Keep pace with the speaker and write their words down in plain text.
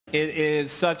It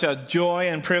is such a joy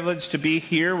and privilege to be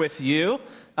here with you.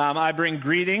 I bring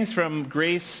greetings from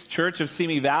Grace Church of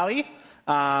Simi Valley.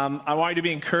 I want you to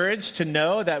be encouraged to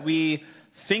know that we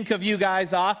think of you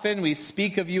guys often. We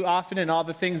speak of you often and all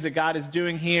the things that God is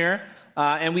doing here.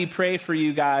 And we pray for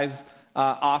you guys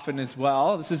often as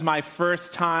well. This is my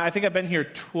first time. I think I've been here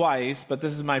twice, but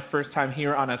this is my first time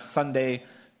here on a Sunday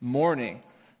morning.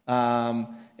 And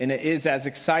it is as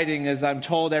exciting as I'm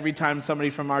told every time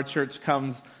somebody from our church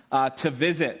comes to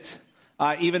visit.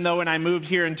 Even though when I moved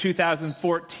here in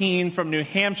 2014 from New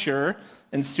Hampshire,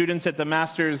 and students at the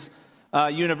Masters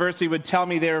University would tell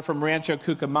me they were from Rancho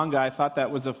Cucamonga, I thought that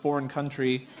was a foreign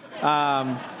country.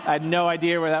 I had no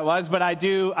idea where that was, but I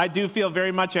do feel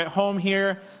very much at home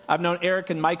here. I've known Eric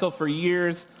and Michael for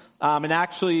years, and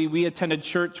actually we attended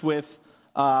church with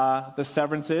the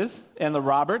Severances and the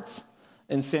Roberts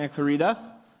in Santa Clarita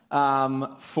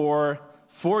for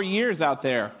 4 years out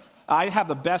there. I have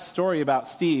the best story about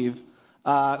Steve.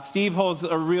 Steve holds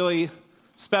a really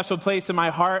special place in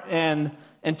my heart, and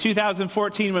in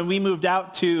 2014 when we moved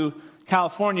out to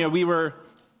California, we were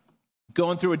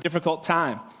going through a difficult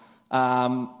time.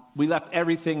 We left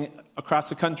everything across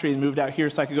the country and moved out here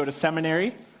so I could go to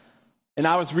seminary, and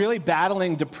I was really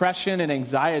battling depression and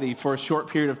anxiety for a short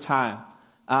period of time,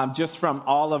 just from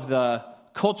all of the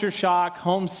culture shock,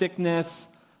 homesickness,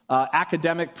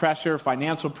 academic pressure,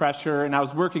 financial pressure, and I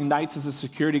was working nights as a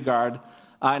security guard,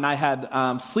 and I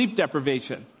had sleep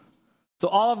deprivation. So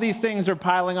all of these things are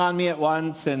piling on me at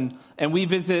once, and we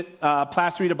visit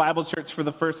Placerita Bible Church for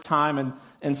the first time,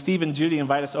 and Steve and Judy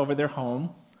invite us over their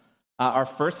home. Our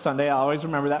first Sunday, I always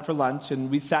remember that, for lunch, and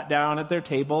we sat down at their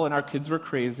table, and our kids were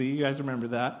crazy. You guys remember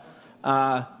that.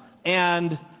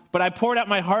 But I poured out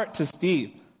my heart to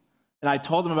Steve. And I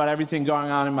told him about everything going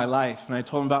on in my life. And I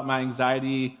told him about my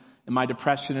anxiety and my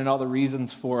depression and all the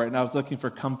reasons for it. And I was looking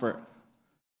for comfort.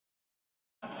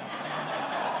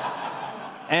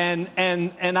 And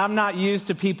I'm not used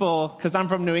to people, because I'm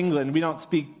from New England, we don't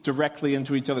speak directly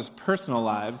into each other's personal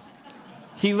lives.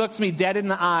 He looks me dead in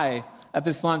the eye at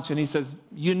this lunch and he says,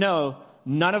 you know,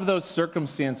 none of those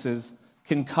circumstances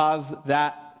can cause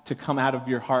that to come out of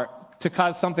your heart, to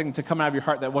cause something to come out of your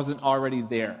heart that wasn't already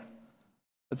there.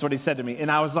 That's what he said to me.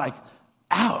 And I was like,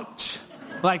 ouch.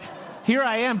 Like, here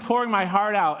I am pouring my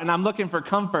heart out, and I'm looking for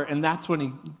comfort, and that's what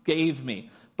he gave me.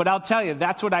 But I'll tell you,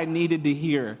 that's what I needed to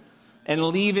hear. And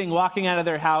walking out of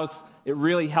their house, it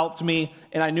really helped me,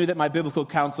 and I knew that my biblical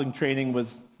counseling training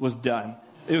was done.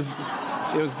 It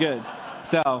was good.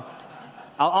 So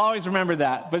I'll always remember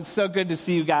that. But it's so good to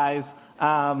see you guys.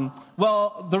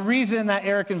 Well, the reason that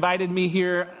Eric invited me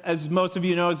here, as most of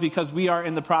you know, is because we are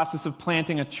in the process of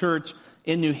planting a church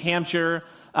in New Hampshire.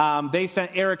 They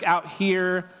sent Eric out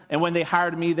here, and when they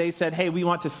hired me, they said, hey, we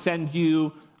want to send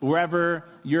you wherever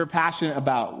you're passionate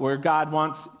about, where God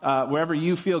wants, wherever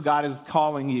you feel God is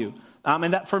calling you.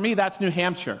 And that, for me, that's New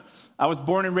Hampshire. I was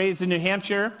born and raised in New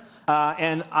Hampshire,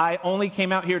 and I only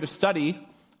came out here to study,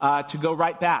 to go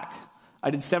right back. I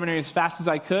did seminary as fast as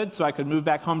I could so I could move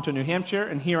back home to New Hampshire,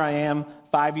 and here I am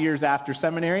 5 years after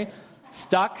seminary,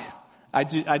 stuck.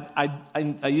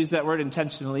 I use that word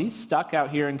intentionally, stuck out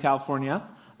here in California.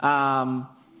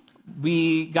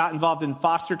 We got involved in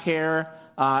foster care,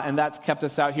 and that's kept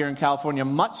us out here in California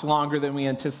much longer than we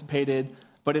anticipated.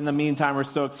 But in the meantime, we're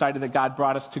so excited that God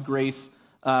brought us to Grace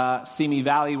Simi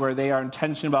Valley, where they are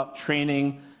intentional about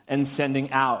training and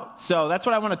sending out. So that's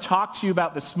what I want to talk to you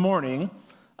about this morning.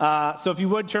 So if you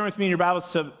would, turn with me in your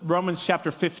Bibles to Romans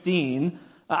chapter 15.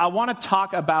 I want to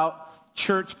talk about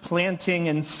church planting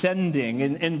and sending,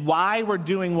 and why we're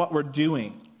doing what we're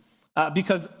doing.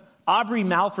 Because Aubrey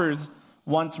Malphurs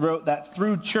once wrote that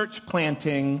through church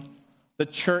planting, the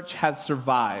church has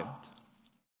survived.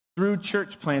 Through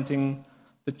church planting,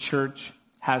 the church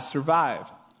has survived.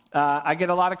 I get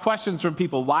a lot of questions from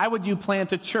people. Why would you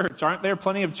plant a church? Aren't there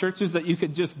plenty of churches that you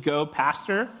could just go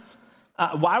pastor?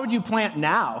 Why would you plant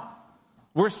now?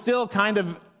 We're still kind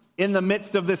of in the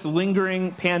midst of this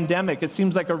lingering pandemic. It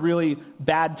seems like a really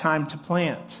bad time to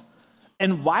plant.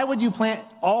 And why would you plant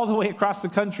all the way across the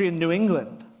country in New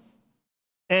England?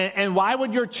 And why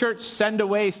would your church send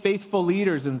away faithful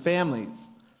leaders and families?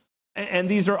 And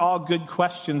these are all good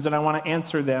questions, and I want to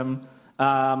answer them.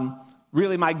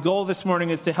 Really, my goal this morning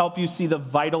is to help you see the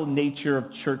vital nature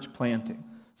of church planting.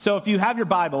 So if you have your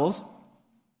Bibles,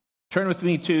 turn with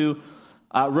me to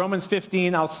Romans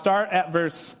 15. I'll start at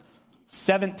verse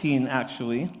 17,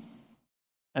 actually,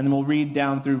 and then we'll read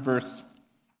down through verse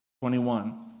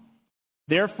 21.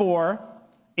 Therefore,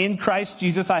 in Christ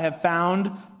Jesus I have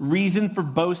found reason for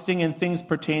boasting in things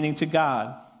pertaining to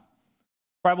God.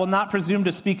 For I will not presume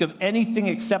to speak of anything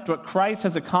except what Christ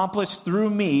has accomplished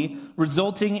through me,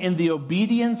 resulting in the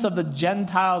obedience of the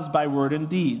Gentiles by word and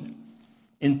deed,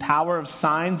 in power of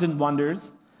signs and wonders,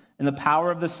 in the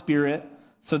power of the Spirit,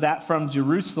 so that from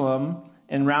Jerusalem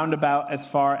and round about as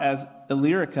far as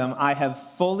Illyricum, I have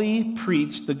fully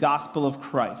preached the gospel of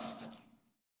Christ.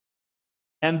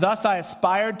 And thus I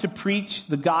aspired to preach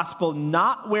the gospel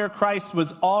not where Christ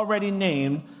was already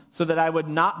named, so that I would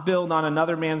not build on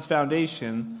another man's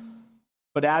foundation,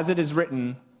 but as it is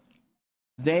written,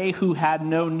 they who had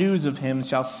no news of him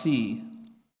shall see,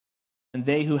 and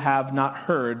they who have not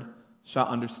heard shall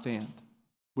understand.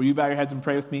 Will you bow your heads and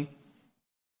pray with me?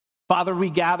 Father, we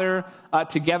gather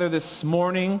together this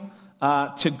morning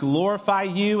to glorify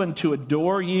you and to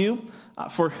adore you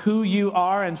for who you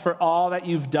are and for all that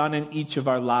you've done in each of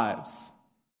our lives.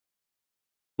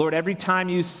 Lord, every time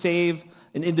you save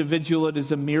an individual, it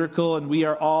is a miracle, and we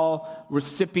are all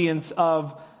recipients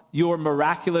of your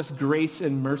miraculous grace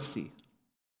and mercy.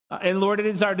 And Lord, it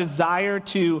is our desire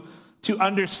to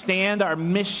understand our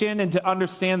mission and to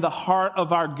understand the heart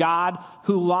of our God,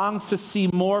 who longs to see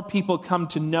more people come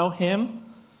to know him,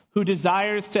 who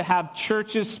desires to have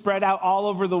churches spread out all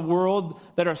over the world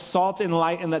that are salt and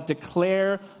light and that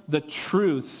declare the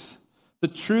truth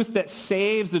that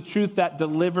saves, the truth that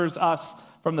delivers us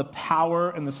from the power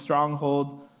and the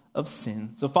stronghold of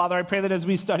sin. So, Father, I pray that as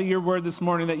we study your word this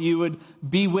morning, that you would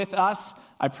be with us.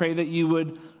 I pray that you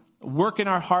would work in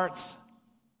our hearts,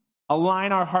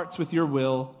 align our hearts with your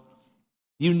will,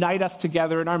 unite us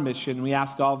together in our mission. We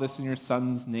ask all this in your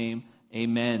Son's name.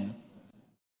 Amen.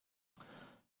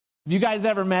 Have you guys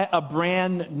ever met a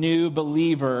brand new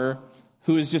believer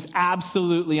who is just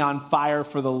absolutely on fire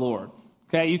for the Lord?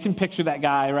 Okay, you can picture that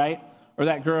guy, right? Or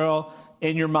that girl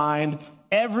in your mind.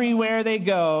 Everywhere they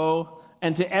go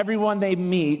and to everyone they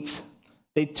meet,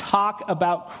 they talk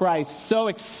about Christ so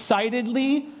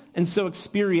excitedly and so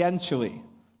experientially,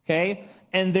 okay?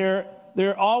 And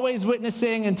they're always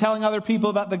witnessing and telling other people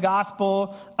about the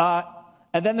gospel.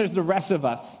 And then there's the rest of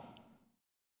us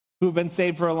who've been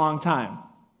saved for a long time.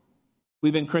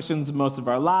 We've been Christians most of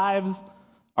our lives.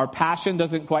 Our passion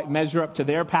doesn't quite measure up to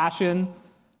their passion.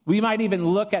 We might even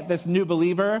look at this new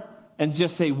believer and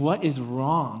just say, what is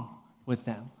wrong with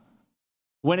them?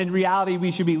 When in reality,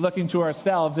 we should be looking to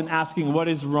ourselves and asking, what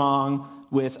is wrong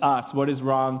with us? What is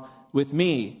wrong with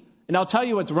me? And I'll tell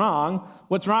you what's wrong.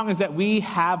 What's wrong is that we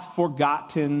have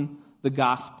forgotten the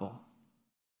gospel.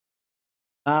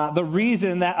 The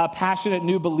reason that a passionate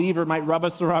new believer might rub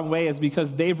us the wrong way is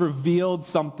because they've revealed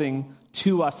something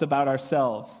to us about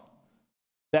ourselves.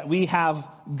 That we have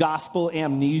gospel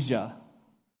amnesia.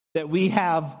 That we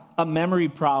have a memory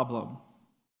problem.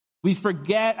 We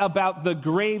forget about the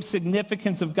grave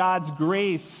significance of God's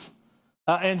grace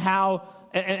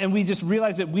and we just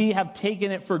realize that we have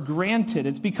taken it for granted.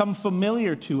 It's become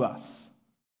familiar to us.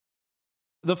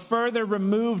 The further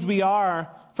removed we are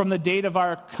from the date of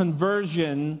our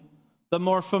conversion, the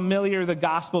more familiar the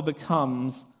gospel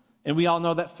becomes. And we all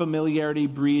know that familiarity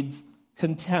breeds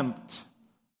contempt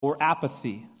or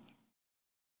apathy.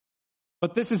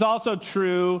 But this is also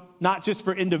true not just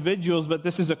for individuals, but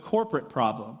this is a corporate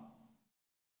problem.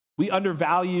 We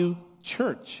undervalue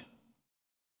church.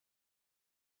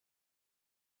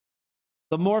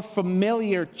 The more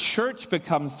familiar church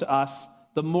becomes to us,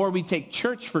 the more we take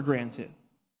church for granted.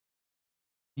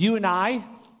 You and I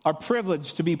are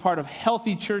privileged to be part of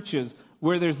healthy churches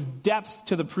where there's depth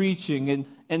to the preaching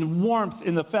and warmth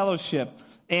in the fellowship.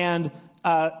 And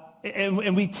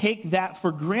we take that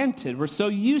for granted. We're so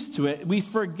used to it. We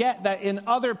forget that in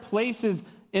other places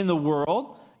in the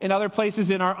world, in other places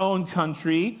in our own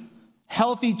country,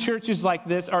 healthy churches like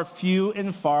this are few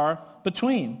and far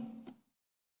between.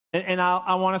 And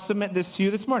I want to submit this to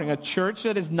you this morning. A church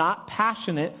that is not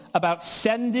passionate about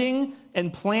sending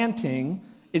and planting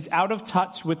is out of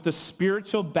touch with the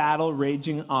spiritual battle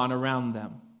raging on around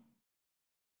them.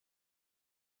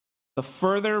 The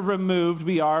further removed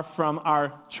we are from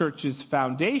our church's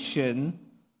foundation,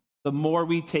 the more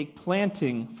we take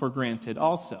planting for granted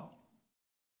also.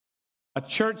 A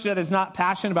church that is not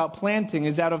passionate about planting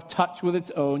is out of touch with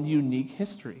its own unique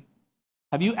history.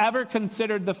 Have you ever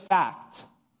considered the fact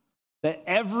that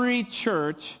every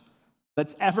church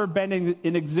that's ever been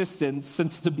in existence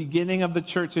since the beginning of the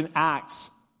church in Acts,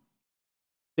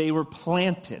 they were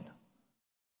planted?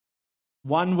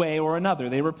 One way or another,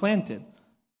 they were planted.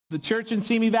 The church in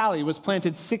Simi Valley was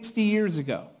planted 60 years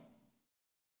ago.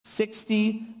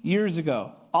 60 years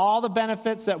ago. All the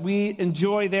benefits that we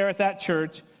enjoy there at that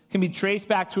church can be traced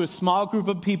back to a small group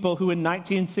of people who in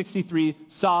 1963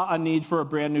 saw a need for a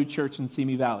brand new church in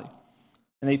Simi Valley.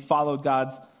 And they followed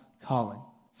God's calling.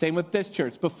 Same with this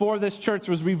church. Before this church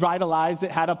was revitalized,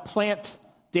 it had a plant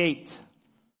date.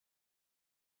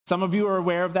 Some of you are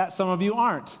aware of that, some of you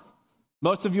aren't.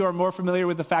 Most of you are more familiar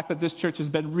with the fact that this church has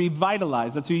been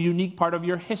revitalized. That's a unique part of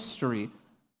your history.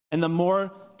 And the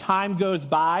more time goes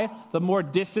by, the more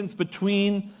distance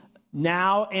between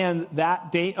now and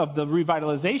that date of the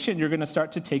revitalization, you're going to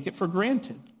start to take it for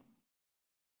granted.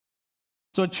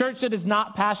 So a church that is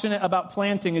not passionate about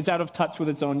planting is out of touch with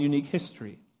its own unique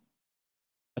history.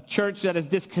 A church that is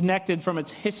disconnected from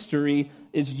its history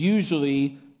is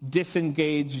usually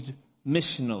disengaged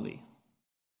missionally.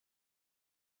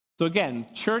 So again,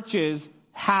 churches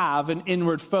have an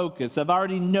inward focus. I've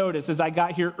already noticed as I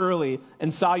got here early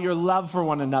and saw your love for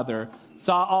one another,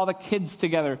 saw all the kids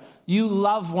together. You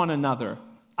love one another.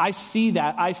 I see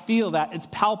that. I feel that. It's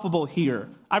palpable here.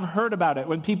 I've heard about it.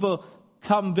 When people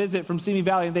come visit from Simi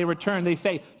Valley and they return, they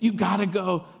say, you got to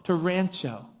go to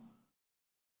Rancho.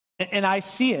 And I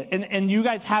see it. And you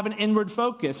guys have an inward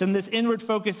focus. And this inward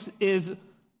focus is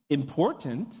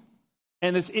important.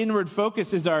 And this inward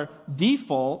focus is our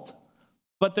default.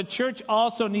 But the church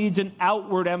also needs an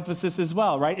outward emphasis as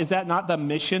well, right? Is that not the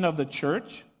mission of the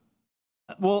church?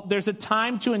 Well, there's a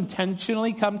time to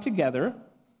intentionally come together.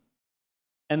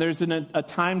 And there's a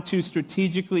time to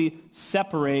strategically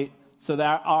separate so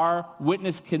that our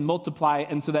witness can multiply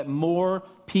and so that more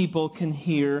people can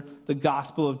hear the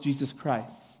gospel of Jesus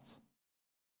Christ.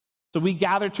 So we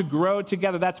gather to grow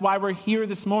together. That's why we're here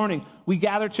this morning. We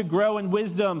gather to grow in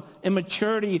wisdom, in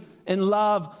maturity, in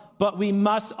love. But we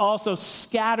must also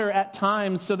scatter at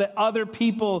times so that other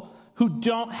people who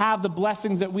don't have the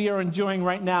blessings that we are enjoying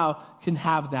right now can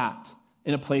have that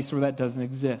in a place where that doesn't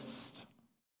exist.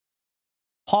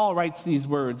 Paul writes these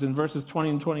words in verses 20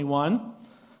 and 21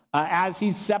 as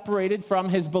he's separated from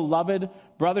his beloved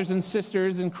brothers and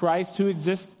sisters in Christ who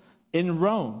exist in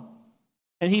Rome.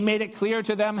 And he made it clear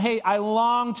to them, hey, I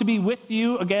long to be with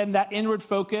you, again, that inward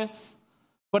focus,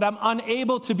 but I'm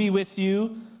unable to be with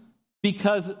you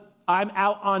because I'm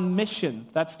out on mission.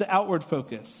 That's the outward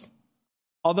focus.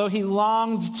 Although he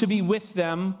longed to be with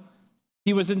them,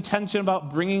 he was intentional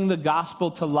about bringing the gospel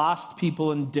to lost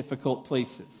people in difficult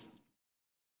places.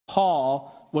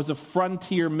 Paul was a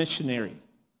frontier missionary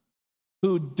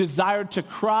who desired to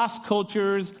cross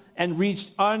cultures and reach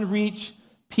unreached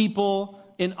people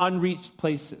in unreached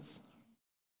places.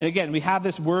 And again, we have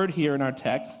this word here in our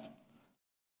text,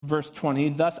 verse 20,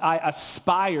 thus I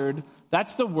aspired.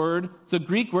 That's the word, it's a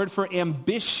Greek word for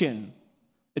ambition.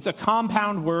 It's a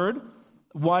compound word,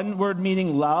 one word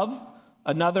meaning love,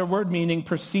 another word meaning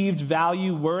perceived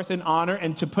value, worth, and honor.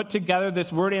 And to put together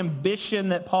this word ambition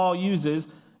that Paul uses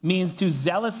means to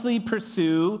zealously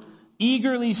pursue,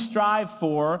 eagerly strive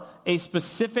for a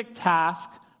specific task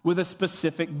with a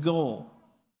specific goal.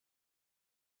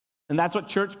 And that's what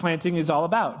church planting is all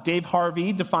about. Dave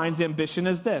Harvey defines ambition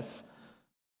as this: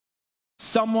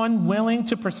 someone willing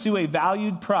to pursue a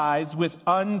valued prize with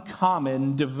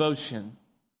uncommon devotion.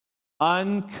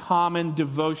 Uncommon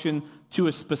devotion to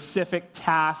a specific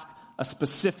task, a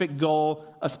specific goal,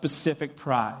 a specific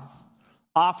prize.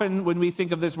 Often when we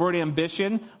think of this word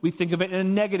ambition, we think of it in a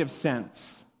negative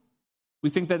sense. We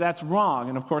think that that's wrong.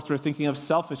 And of course, we're thinking of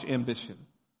selfish ambition.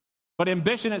 But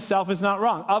ambition itself is not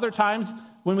wrong. Other times,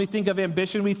 when we think of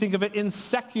ambition, we think of it in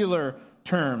secular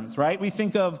terms, right? We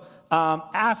think of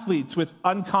athletes with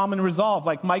uncommon resolve,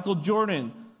 like Michael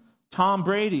Jordan, Tom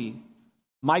Brady,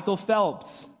 Michael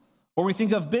Phelps. Or we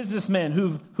think of businessmen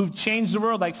who've changed the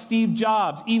world, like Steve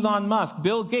Jobs, Elon Musk,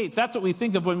 Bill Gates. That's what we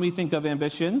think of when we think of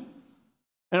ambition.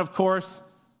 And of course,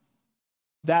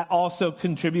 that also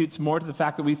contributes more to the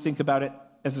fact that we think about it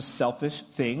as a selfish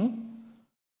thing.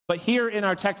 But here in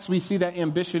our text, we see that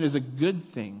ambition is a good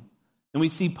thing. And we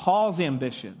see Paul's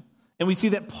ambition. And we see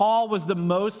that Paul was the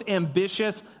most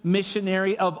ambitious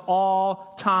missionary of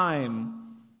all time.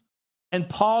 And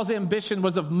Paul's ambition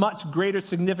was of much greater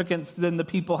significance than the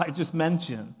people I just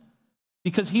mentioned.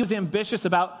 Because he was ambitious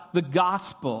about the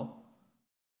gospel.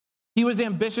 He was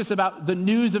ambitious about the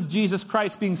news of Jesus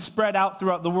Christ being spread out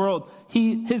throughout the world.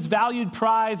 His valued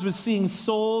prize was seeing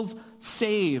souls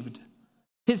saved.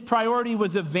 His priority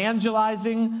was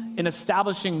evangelizing and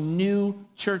establishing new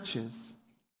churches.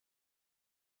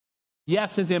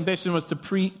 Yes, his ambition was to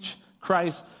preach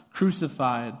Christ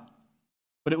crucified,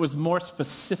 but it was more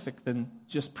specific than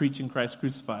just preaching Christ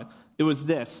crucified. It was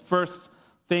this. First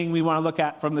thing we want to look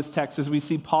at from this text is we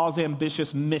see Paul's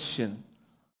ambitious mission.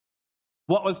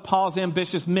 What was Paul's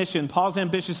ambitious mission? Paul's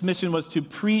ambitious mission was to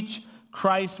preach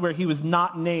Christ where he was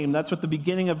not named. That's what the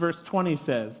beginning of verse 20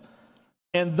 says.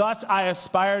 And thus I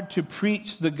aspired to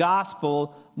preach the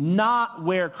gospel not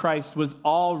where Christ was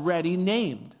already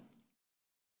named.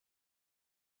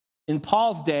 In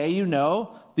Paul's day,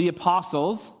 the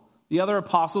apostles, the other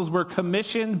apostles, were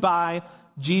commissioned by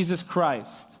Jesus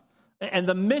Christ. And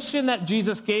the mission that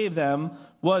Jesus gave them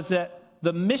was that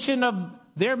their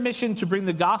mission to bring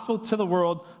the gospel to the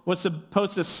world was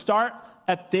supposed to start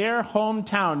at their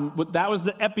hometown. That was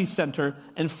the epicenter.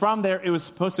 And from there, it was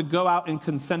supposed to go out in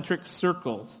concentric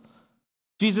circles.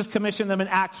 Jesus commissioned them in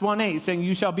Acts 1:8, saying,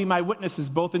 "You shall be my witnesses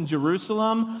both in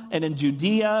Jerusalem and in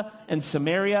Judea and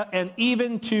Samaria and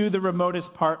even to the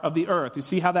remotest part of the earth." You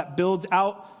see how that builds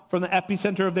out from the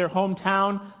epicenter of their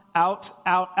hometown,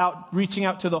 out, reaching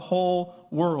out to the whole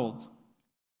world.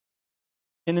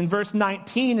 And in verse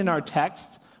 19 in our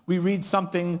text, we read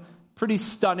something pretty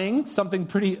stunning, something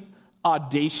pretty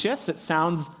audacious. It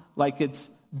sounds like it's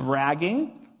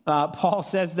bragging. Paul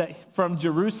says that from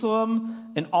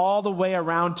Jerusalem and all the way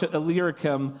around to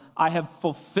Illyricum, I have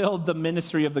fulfilled the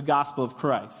ministry of the gospel of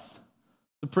Christ.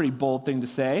 It's a pretty bold thing to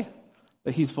say,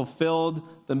 that he's fulfilled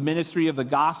the ministry of the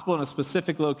gospel in a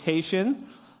specific location.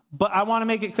 But I want to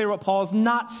make it clear what Paul is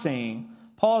not saying.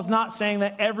 Paul is not saying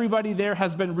that everybody there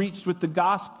has been reached with the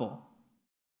gospel.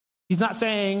 He's not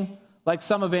saying, like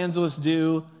some evangelists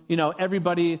do,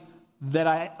 everybody that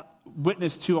I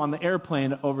witnessed to on the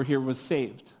airplane over here was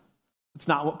saved. It's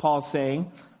not what Paul's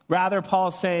saying. Rather,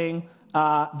 Paul's saying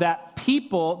that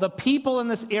the people in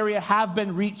this area have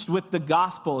been reached with the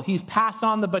gospel. He's passed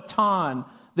on the baton.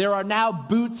 There are now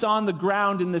boots on the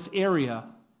ground in this area.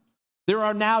 There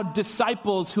are now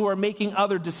disciples who are making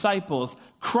other disciples.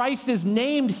 Christ is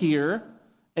named here,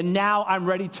 and now I'm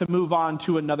ready to move on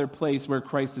to another place where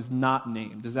Christ is not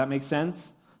named. Does that make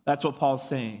sense? That's what Paul's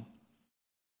saying.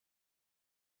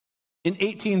 In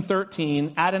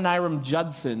 1813, Adoniram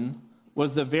Judson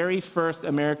was the very first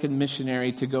American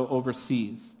missionary to go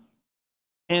overseas.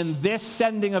 And this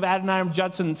sending of Adoniram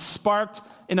Judson sparked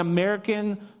an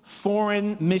American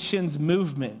foreign missions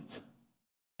movement.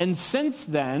 And since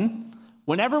then,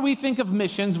 whenever we think of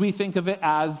missions, we think of it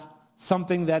as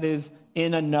something that is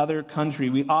in another country.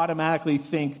 We automatically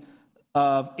think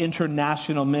of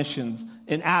international missions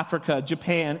in Africa,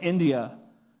 Japan, India.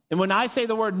 And when I say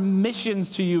the word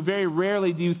missions to you, very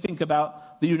rarely do you think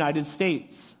about the United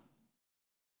States.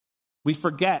 We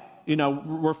forget,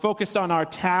 we're focused on our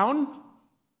town,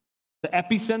 the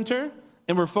epicenter,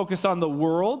 and we're focused on the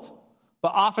world.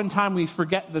 But oftentimes we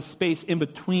forget the space in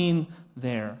between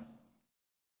there.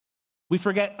 We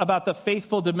forget about the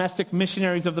faithful domestic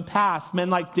missionaries of the past, men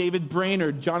like David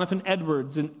Brainerd, Jonathan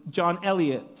Edwards, and John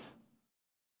Eliot.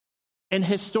 And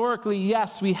historically,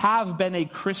 yes, we have been a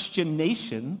Christian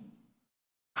nation.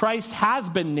 Christ has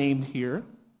been named here.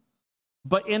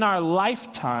 But in our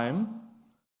lifetime,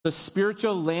 the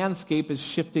spiritual landscape is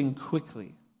shifting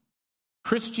quickly.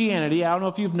 Christianity, I don't know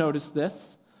if you've noticed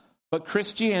this, but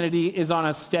Christianity is on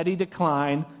a steady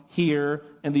decline here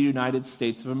in the United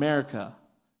States of America.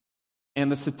 And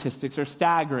the statistics are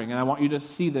staggering, and I want you to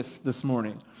see this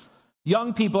morning.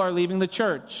 Young people are leaving the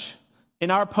church. In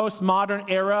our postmodern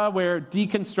era where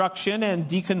deconstruction and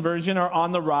deconversion are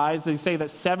on the rise, they say that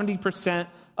 70%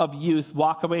 of youth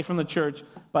walk away from the church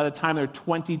by the time they're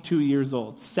 22 years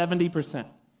old. 70%.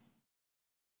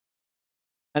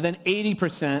 And then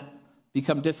 80%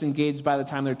 become disengaged by the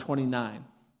time they're 29.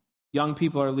 Young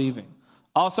people are leaving.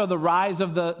 Also, the rise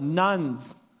of the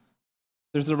nuns.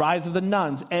 There's the rise of the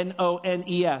nuns,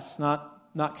 N-O-N-E-S,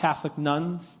 not Catholic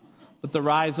nuns, but the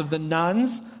rise of the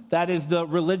nuns. That is the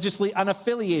religiously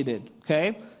unaffiliated,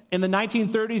 okay? In the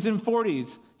 1930s and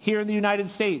 40s, here in the United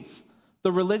States,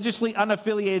 the religiously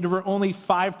unaffiliated were only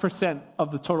 5%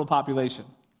 of the total population.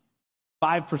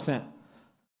 5%.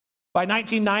 By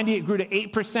 1990, it grew to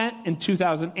 8%. In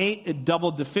 2008, it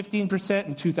doubled to 15%.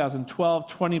 In 2012,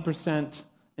 20%.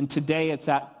 And today it's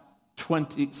at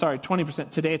 20%.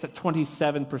 Today it's at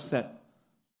 27%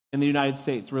 in the United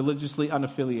States, religiously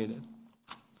unaffiliated.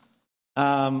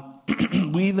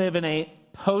 We live in a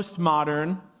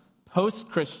postmodern,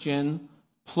 post-Christian,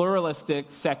 pluralistic,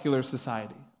 secular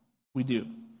society. We do.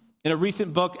 In a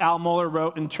recent book, Al Mohler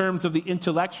wrote, in terms of the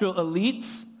intellectual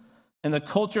elites and the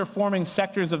culture-forming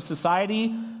sectors of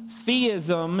society,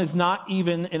 theism is not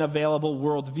even an available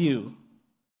worldview.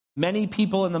 Many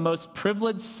people in the most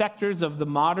privileged sectors of the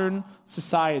modern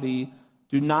society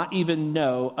do not even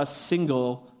know a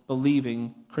single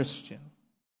believing Christian.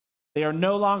 They are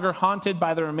no longer haunted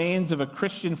by the remains of a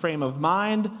Christian frame of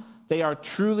mind. They are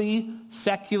truly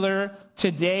secular.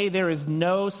 Today, there is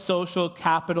no social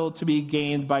capital to be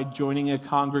gained by joining a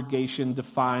congregation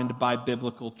defined by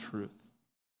biblical truth.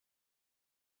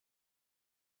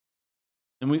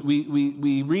 And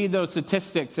we read those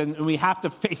statistics, and we have to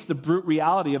face the brute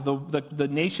reality of the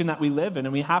nation that we live in.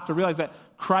 And we have to realize that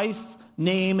Christ's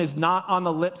name is not on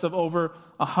the lips of over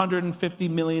 150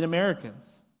 million Americans.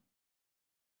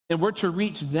 And we're to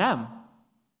reach them.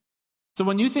 So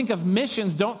when you think of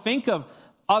missions, don't think of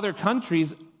other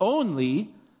countries only.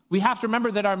 We have to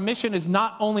remember that our mission is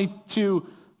not only to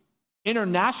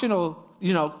international,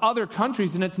 other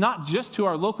countries, and it's not just to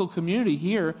our local community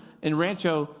here in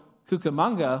Rancho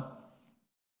Cucamonga,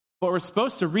 but we're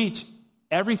supposed to reach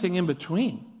everything in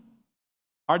between.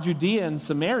 Our Judea and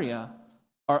Samaria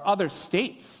are other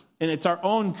states, and it's our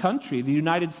own country, the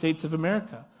United States of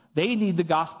America. They need the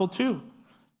gospel too.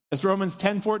 As Romans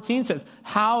 10:14 says,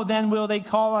 how then will they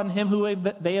call on him who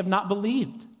they have not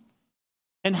believed?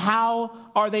 And how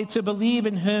are they to believe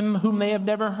in him whom they have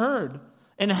never heard?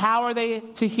 And how are they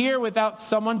to hear without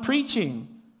someone preaching?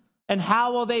 And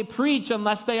how will they preach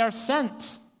unless they are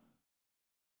sent?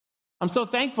 I'm so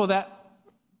thankful that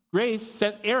Grace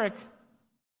sent Eric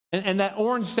and that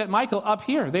Orange sent Michael up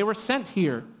here. They were sent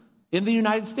here in the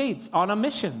United States on a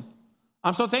mission.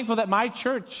 I'm so thankful that my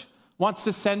church wants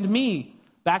to send me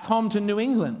back home to New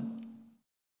England.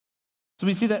 So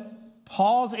we see that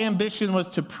Paul's ambition was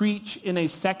to preach in a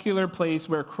secular place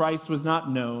where Christ was not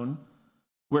known,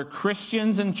 where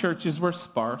Christians and churches were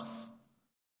sparse.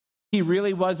 He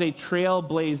really was a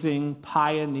trailblazing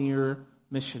pioneer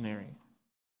missionary.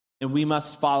 And we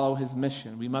must follow his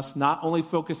mission. We must not only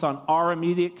focus on our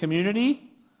immediate community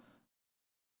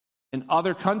and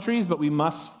other countries, but we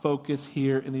must focus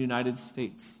here in the United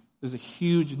States. There's a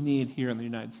huge need here in the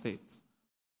United States.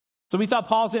 So we saw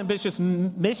Paul's ambitious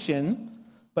mission,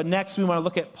 but next we want to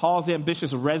look at Paul's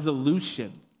ambitious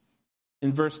resolution.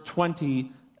 In verse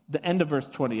 20, the end of verse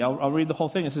 20, I'll read the whole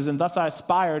thing. It says, and thus I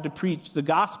aspire to preach the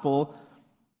gospel,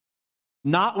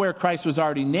 not where Christ was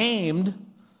already named,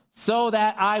 so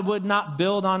that I would not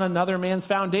build on another man's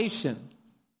foundation.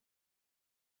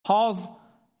 Paul's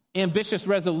ambitious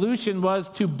resolution was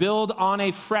to build on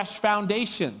a fresh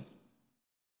foundation.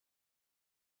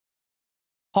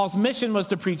 Paul's mission was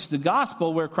to preach the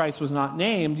gospel where Christ was not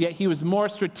named, yet he was more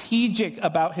strategic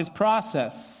about his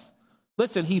process.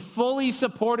 Listen, he fully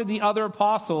supported the other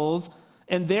apostles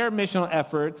and their missional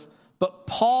efforts, but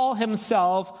Paul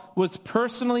himself was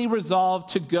personally resolved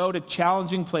to go to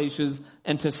challenging places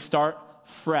and to start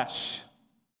fresh.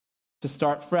 To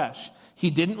start fresh. He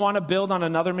didn't want to build on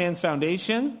another man's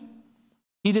foundation.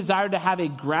 He desired to have a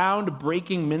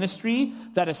groundbreaking ministry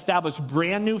that established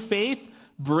brand new faith,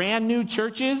 brand new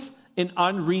churches in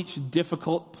unreached,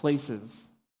 difficult places.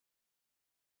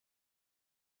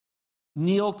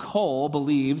 Neil Cole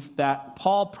believes that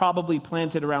Paul probably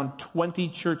planted around 20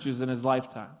 churches in his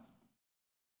lifetime.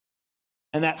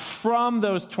 And that from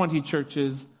those 20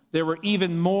 churches, there were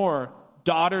even more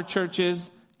daughter churches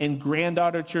and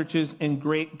granddaughter churches and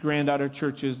great-granddaughter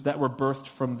churches that were birthed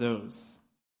from those.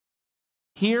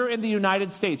 Here in the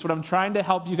United States, what I'm trying to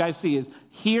help you guys see is,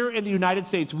 here in the United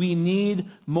States, we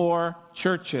need more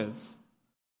churches.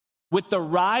 With the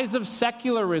rise of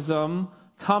secularism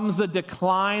comes the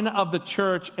decline of the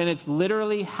church, and it's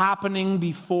literally happening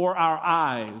before our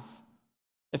eyes.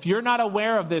 If you're not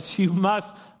aware of this, you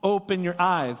must open your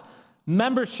eyes.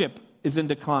 Membership is in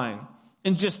decline.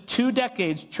 In just 2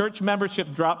 decades, church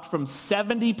membership dropped from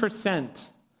 70%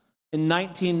 in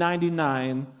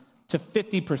 1999 to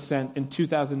 50% in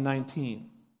 2019.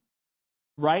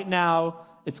 Right now,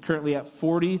 it's currently at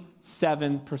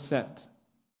 47%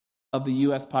 of the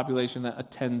U.S. population that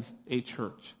attends a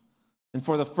church. And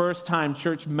for the first time,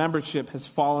 church membership has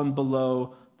fallen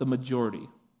below the majority.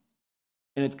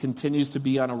 And it continues to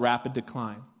be on a rapid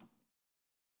decline.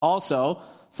 Also,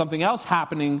 something else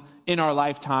happening in our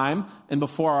lifetime and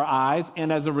before our eyes,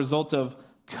 and as a result of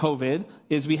COVID,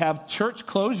 is we have church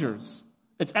closures.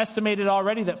 It's estimated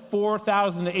already that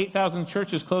 4,000 to 8,000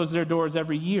 churches close their doors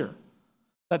every year.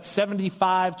 That's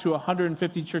 75 to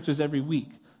 150 churches every week,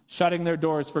 shutting their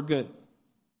doors for good.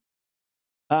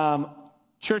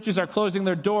 Churches are closing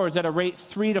their doors at a rate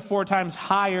 3 to 4 times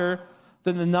higher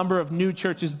than the number of new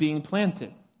churches being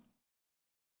planted.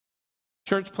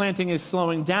 Church planting is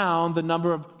slowing down. The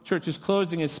number of churches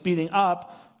closing is speeding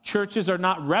up. Churches are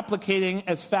not replicating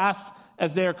as fast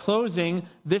as they are closing.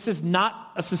 This is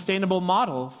not a sustainable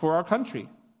model for our country.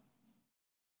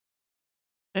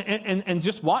 And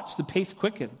just watch the pace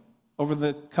quicken over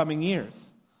the coming years.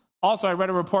 Also, I read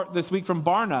a report this week from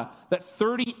Barna that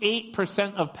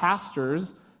 38% of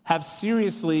pastors have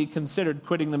seriously considered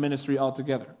quitting the ministry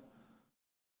altogether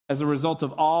as a result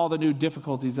of all the new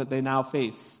difficulties that they now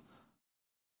face.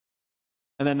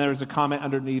 And then there's a comment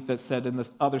underneath that said, and the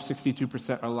other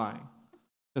 62% are lying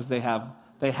because they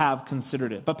have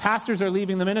considered it. But pastors are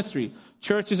leaving the ministry.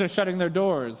 Churches are shutting their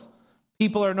doors.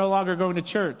 People are no longer going to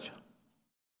church.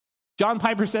 John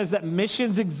Piper says that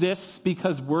missions exists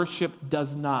because worship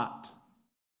does not.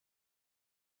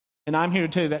 And I'm here to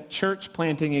tell you that church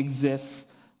planting exists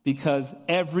because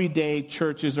every day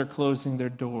churches are closing their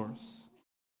doors.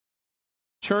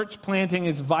 Church planting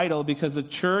is vital because the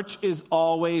church is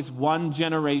always one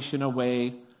generation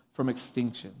away from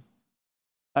extinction.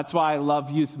 That's why I love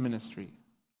youth ministry.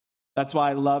 That's why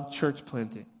I love church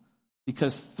planting.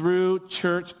 Because through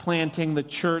church planting, the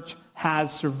church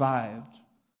has survived.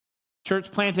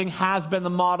 Church planting has been the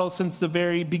model since the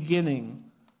very beginning.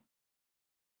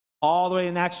 All the way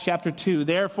in Acts chapter 2.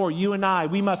 Therefore, you and I,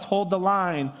 we must hold the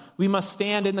line. We must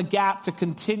stand in the gap to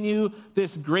continue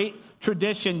this great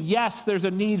tradition. Yes, there's a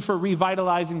need for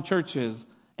revitalizing churches,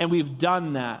 and we've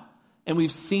done that. And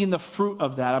we've seen the fruit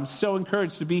of that. I'm so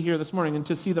encouraged to be here this morning and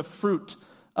to see the fruit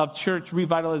of church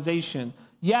revitalization.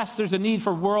 Yes, there's a need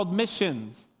for world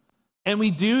missions, and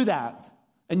we do that.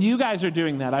 And you guys are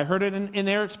doing that. I heard it in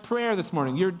Eric's prayer this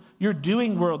morning. You're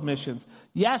doing world missions.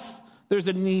 Yes, there's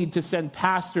a need to send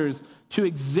pastors to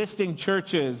existing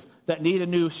churches that need a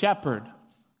new shepherd.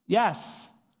 Yes.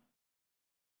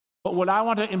 But what I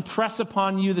want to impress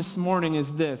upon you this morning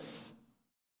is this.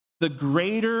 The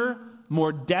greater,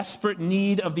 more desperate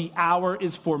need of the hour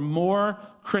is for more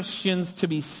Christians to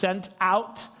be sent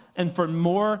out and for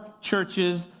more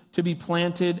churches to be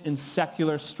planted in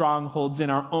secular strongholds in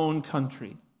our own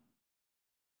country.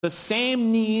 The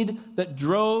same need that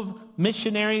drove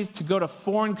missionaries to go to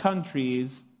foreign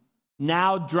countries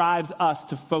now drives us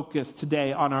to focus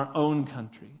today on our own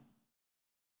country.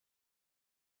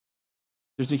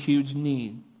 There's a huge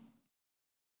need.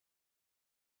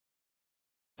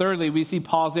 Thirdly, we see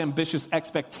Paul's ambitious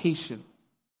expectation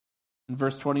in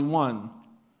verse 21.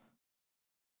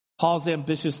 Paul's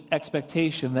ambitious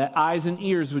expectation that eyes and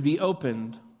ears would be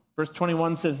opened. Verse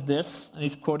 21 says this, and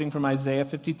he's quoting from Isaiah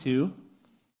 52.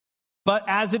 But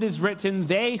as it is written,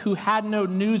 they who had no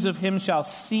news of him shall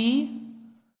see,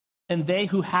 and they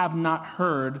who have not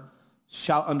heard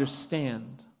shall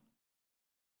understand.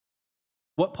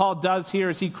 What Paul does here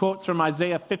is he quotes from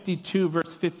Isaiah 52,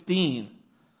 verse 15,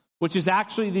 which is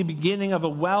actually the beginning of a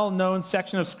well-known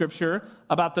section of Scripture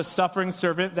about the suffering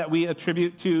servant that we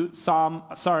attribute to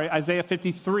Isaiah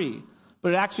 53.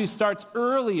 But it actually starts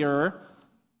earlier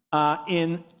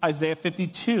in Isaiah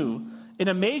 52. And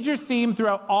a major theme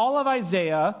throughout all of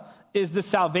Isaiah is the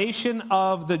salvation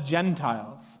of the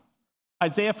Gentiles.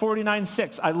 Isaiah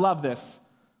 49:6, I love this.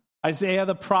 Isaiah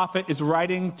the prophet is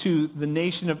writing to the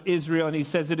nation of Israel, and he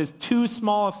says, it is too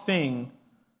small a thing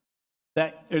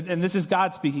that, and this is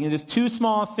God speaking, it is too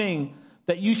small a thing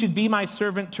that you should be my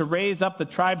servant to raise up the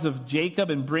tribes of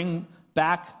Jacob and bring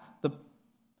back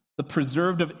the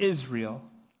preserved of Israel.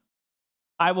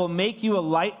 I will make you a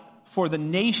light for the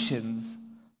nations,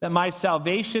 that my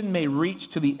salvation may reach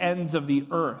to the ends of the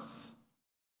earth.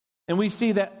 And we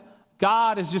see that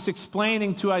God is just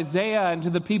explaining to Isaiah and to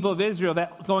the people of Israel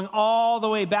that going all the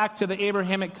way back to the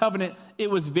Abrahamic covenant, it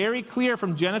was very clear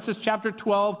from Genesis chapter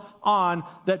 12 on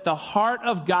that the heart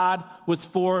of God was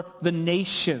for the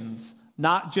nations,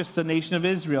 not just the nation of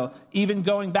Israel. Even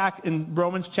going back in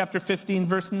Romans chapter 15,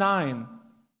 verse 9.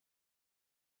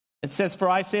 It says, for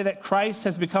I say that Christ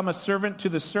has become a servant to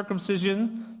the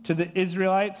circumcision, to the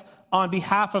Israelites, on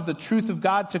behalf of the truth of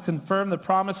God to confirm the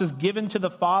promises given to the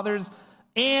fathers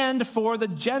and for the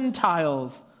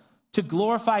Gentiles to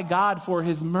glorify God for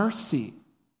his mercy.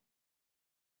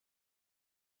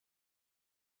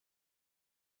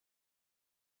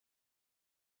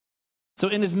 So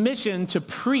in his mission to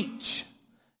preach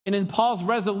and in Paul's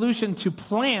resolution to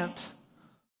plant,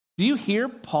 do you hear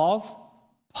Paul's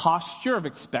posture of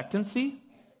expectancy?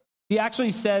 He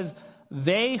actually says,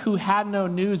 they who had no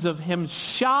news of him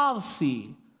shall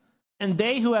see, and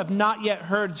they who have not yet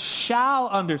heard shall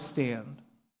understand.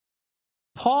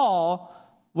 Paul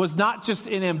was not just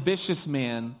an ambitious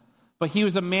man, but he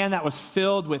was a man that was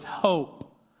filled with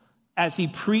hope. As he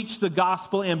preached the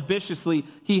gospel ambitiously,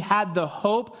 he had the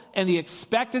hope and the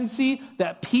expectancy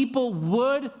that people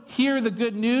would hear the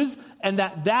good news and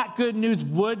that good news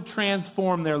would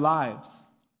transform their lives.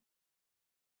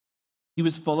 He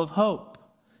was full of hope.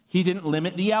 He didn't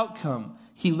limit the outcome.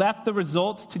 He left the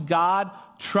results to God,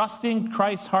 trusting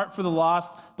Christ's heart for the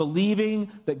lost, believing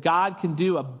that God can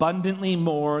do abundantly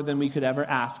more than we could ever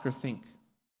ask or think.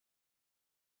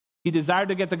 He desired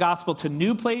to get the gospel to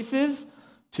new places,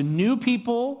 to new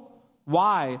people.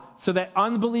 Why? So that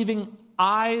unbelieving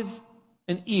eyes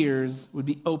and ears would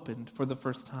be opened for the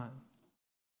first time.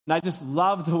 And I just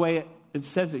love the way it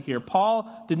says it here.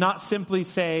 Paul did not simply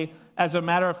say, as a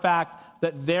matter of fact,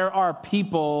 that there are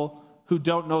people who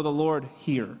don't know the Lord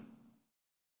here.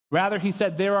 Rather, he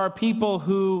said there are people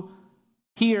who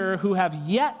here who have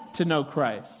yet to know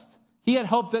Christ. He had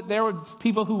hoped that there were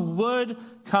people who would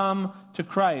come to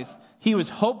Christ. He was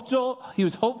hopeful, he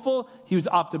was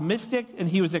optimistic, and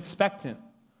he was expectant.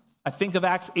 I think of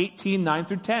Acts 18, 9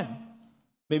 through 10.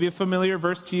 Maybe a familiar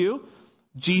verse to you.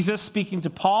 Jesus speaking to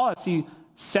Paul as he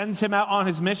sends him out on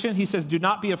his mission. He says, "Do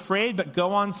not be afraid, but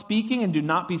go on speaking and do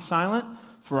not be silent,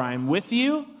 for I am with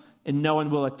you, and no one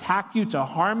will attack you to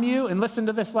harm you." And listen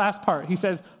to this last part. He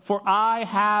says, "For I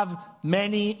have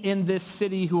many in this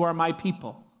city who are my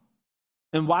people."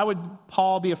 And why would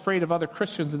Paul be afraid of other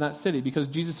Christians in that city? Because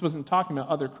Jesus wasn't talking about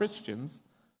other Christians.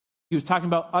 He was talking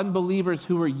about unbelievers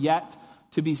who were yet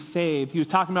to be saved. He was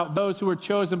talking about those who were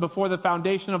chosen before the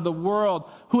foundation of the world,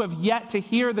 who have yet to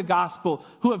hear the gospel,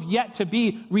 who have yet to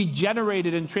be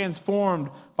regenerated and transformed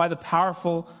by the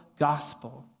powerful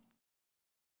gospel.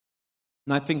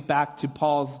 And I think back to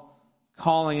Paul's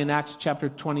calling in Acts chapter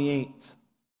 28.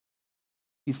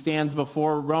 He stands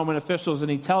before Roman officials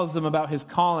and he tells them about his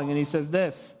calling, and he says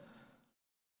this.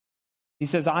 He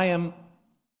says, "I am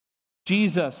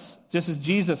Jesus, just as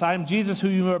Jesus. I am Jesus who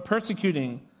you are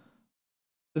persecuting."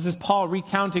 This is Paul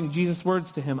recounting Jesus'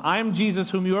 words to him. "I am Jesus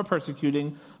whom you are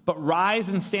persecuting, but rise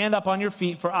and stand up on your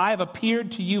feet, for I have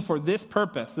appeared to you for this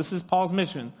purpose." This is Paul's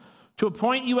mission. "To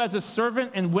appoint you as a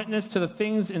servant and witness to the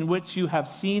things in which you have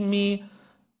seen me,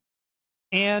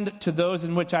 and to those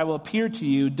in which I will appear to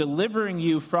you, delivering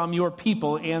you from your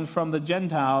people and from the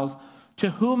Gentiles, to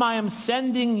whom I am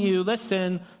sending you,"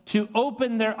 listen, "to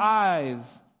open their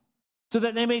eyes, so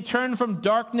that they may turn from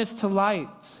darkness to light,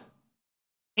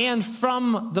 and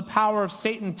from the power of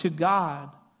Satan to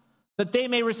God, that they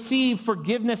may receive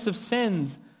forgiveness of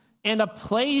sins and a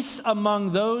place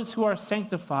among those who are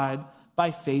sanctified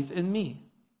by faith in me."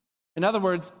 In other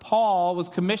words, Paul was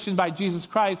commissioned by Jesus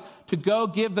Christ to go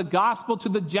give the gospel to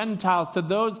the Gentiles, to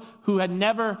those who had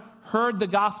never heard the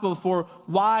gospel before.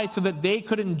 Why? So that they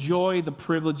could enjoy the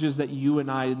privileges that you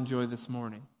and I enjoy this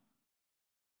morning.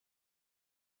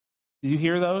 Did you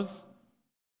hear those?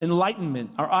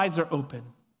 Enlightenment. Our eyes are open.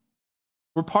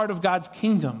 We're part of God's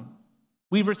kingdom.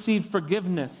 We've received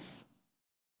forgiveness.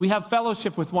 We have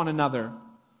fellowship with one another.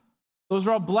 Those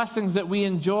are all blessings that we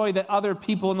enjoy that other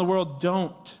people in the world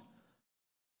don't.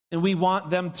 And we want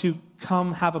them to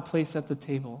come have a place at the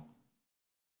table.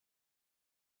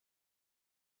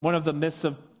 One of the myths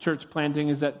of church planting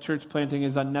is that church planting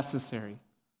is unnecessary.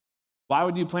 Why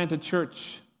would you plant a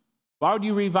church? Why would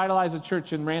you revitalize a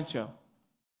church in Rancho?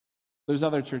 There's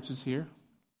other churches here.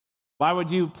 Why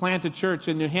would you plant a church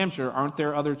in New Hampshire? Aren't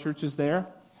there other churches there?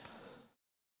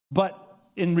 But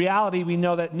in reality, we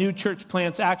know that new church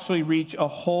plants actually reach a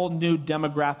whole new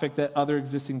demographic that other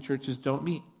existing churches don't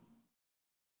meet.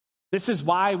 This is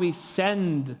why we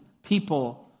send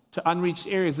people to unreached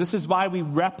areas. This is why we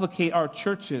replicate our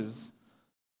churches.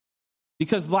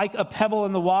 Because like a pebble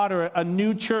in the water, a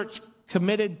new church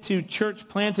committed to church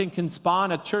planting can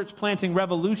spawn a church planting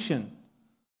revolution,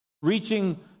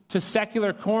 reaching to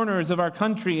secular corners of our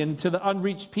country and to the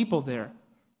unreached people there.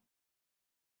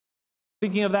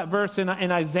 Thinking of that verse in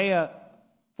Isaiah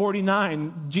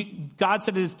 49, God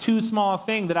said it is too small a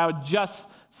thing that I would just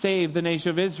save the nation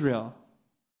of Israel.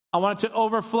 I want it to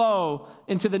overflow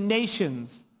into the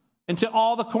nations, into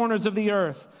all the corners of the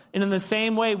earth. And in the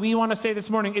same way, we want to say this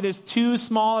morning, it is too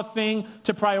small a thing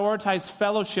to prioritize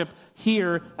fellowship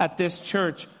here at this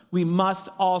church. We must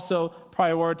also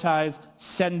prioritize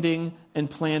sending and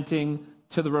planting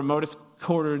to the remotest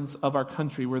corners of our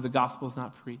country where the gospel is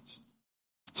not preached.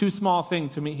 It's too small a thing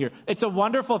to meet here. It's a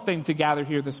wonderful thing to gather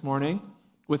here this morning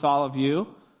with all of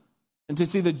you and to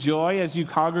see the joy as you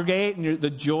congregate and the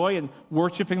joy in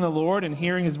worshiping the Lord and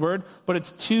hearing his word, but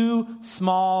it's too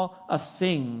small a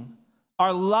thing.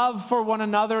 Our love for one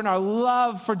another and our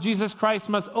love for Jesus Christ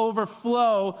must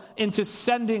overflow into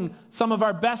sending some of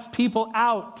our best people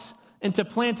out into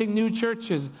planting new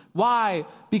churches. Why?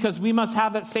 Because we must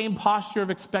have that same posture of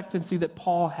expectancy that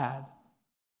Paul had.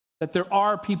 That there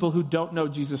are people who don't know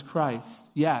Jesus Christ,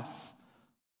 yes.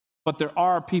 But there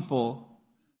are people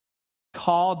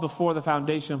called before the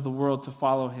foundation of the world to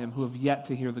follow him who have yet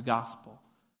to hear the gospel.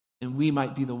 And we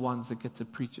might be the ones that get to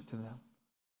preach it to them.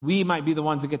 We might be the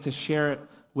ones that get to share it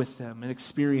with them and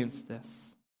experience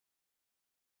this.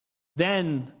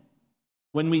 Then,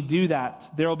 when we do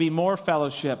that, there will be more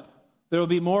fellowship, there will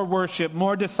be more worship,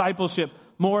 more discipleship,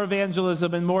 more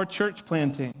evangelism, and more church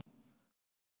planting.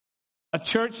 A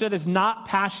church that is not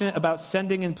passionate about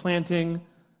sending and planting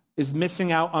is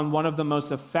missing out on one of the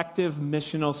most effective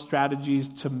missional strategies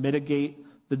to mitigate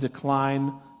the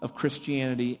decline of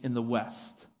Christianity in the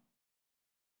West.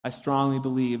 I strongly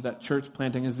believe that church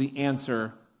planting is the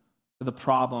answer to the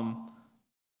problem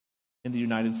in the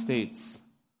United States.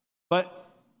 But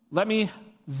let me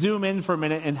zoom in for a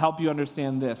minute and help you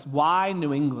understand this. Why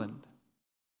New England?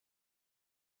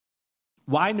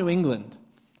 Why New England?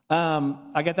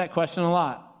 I get that question a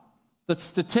lot. The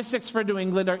statistics for New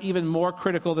England are even more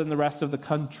critical than the rest of the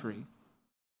country.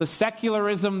 The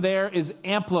secularism there is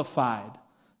amplified.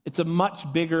 It's a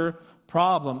much bigger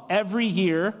problem. Every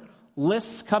year,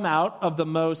 lists come out of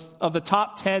the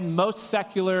top 10 most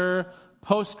secular,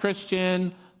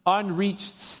 post-Christian,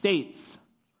 unreached states.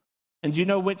 And do you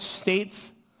know which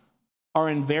states are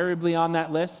invariably on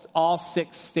that list? All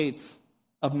 6 states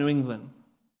of New England.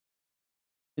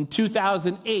 In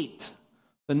 2008,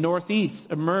 the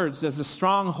Northeast emerged as a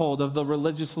stronghold of the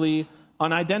religiously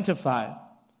unidentified.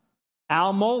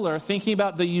 Al Mohler, thinking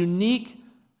about the unique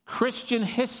Christian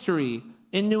history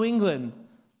in New England,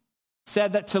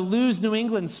 said that to lose New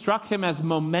England struck him as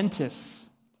momentous.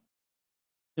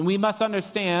 And we must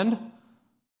understand,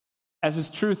 as is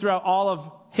true throughout all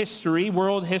of history,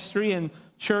 world history and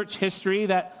church history,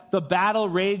 that the battle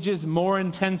rages more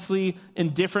intensely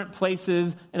in different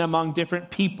places and among different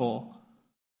people.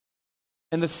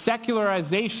 And the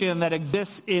secularization that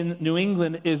exists in New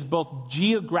England is both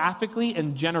geographically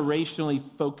and generationally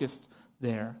focused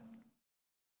there.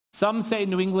 Some say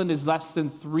New England is less than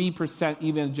 3%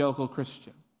 evangelical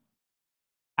Christian.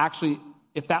 Actually,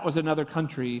 if that was another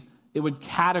country, it would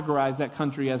categorize that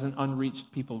country as an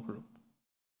unreached people group.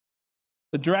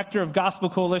 The director of Gospel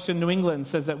Coalition New England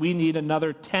says that we need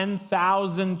another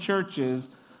 10,000 churches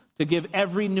to give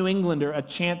every New Englander a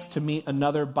chance to meet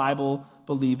another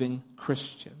Bible-believing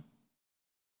Christian.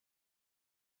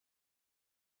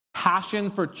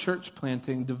 Passion for church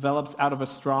planting develops out of a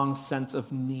strong sense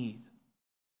of need.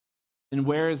 And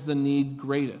where is the need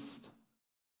greatest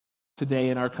today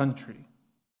in our country?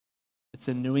 It's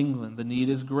in New England. The need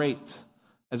is great.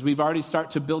 As we've already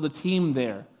started to build a team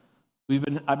there,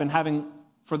 I've been having,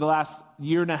 for the last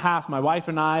year and a half, my wife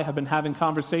and I have been having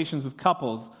conversations with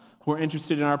couples who are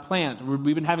interested in our plant.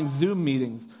 We've been having Zoom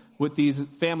meetings with these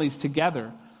families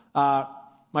together.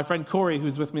 My friend Corey,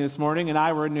 who's with me this morning, and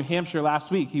I were in New Hampshire last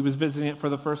week. He was visiting it for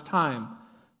the first time.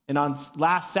 And on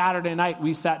last Saturday night,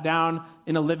 we sat down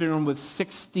in a living room with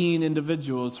 16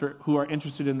 individuals who are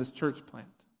interested in this church plant.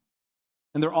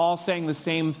 And they're all saying the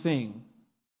same thing,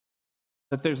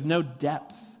 that there's no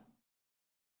depth.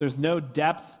 There's no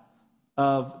depth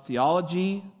of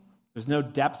theology. There's no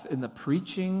depth in the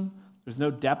preaching. There's no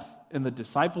depth in the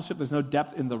discipleship. There's no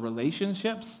depth in the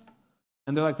relationships.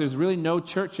 And they're like, there's really no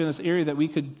church in this area that we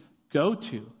could go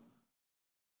to.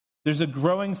 There's a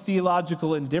growing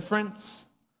theological indifference,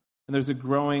 and there's a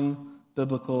growing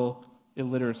biblical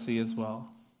illiteracy as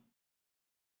well.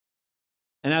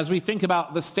 And as we think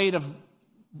about the state of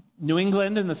New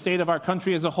England and the state of our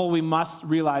country as a whole, we must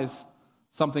realize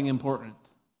something important.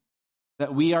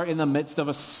 That we are in the midst of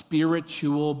a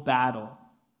spiritual battle.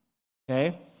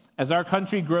 Okay? As our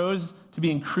country grows to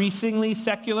be increasingly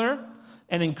secular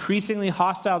and increasingly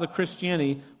hostile to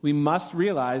Christianity, we must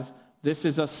realize this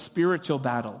is a spiritual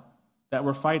battle that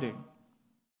we're fighting.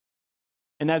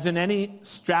 And as in any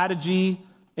strategy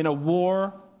in a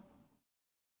war,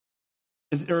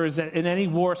 in any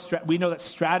war, we know that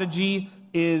strategy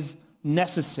is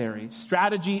necessary.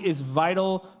 Strategy is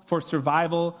vital for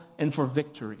survival and for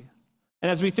victory.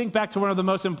 And as we think back to one of the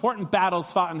most important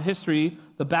battles fought in history,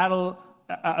 the Battle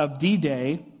of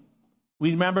D-Day,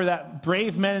 we remember that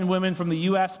brave men and women from the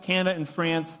U.S., Canada, and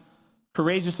France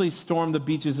courageously stormed the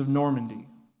beaches of Normandy.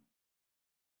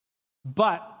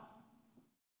 But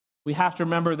we have to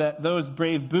remember that those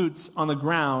brave boots on the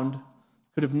ground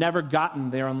could have never gotten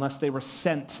there unless they were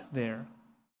sent there.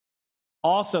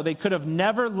 Also, they could have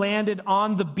never landed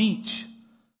on the beach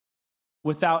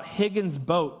without Higgins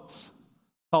boats,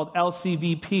 called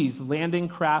LCVPs, Landing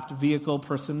Craft Vehicle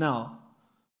Personnel.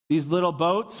 These little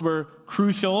boats were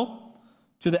crucial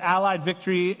to the Allied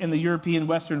victory in the European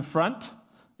Western Front.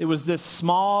 It was this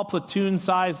small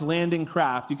platoon-sized landing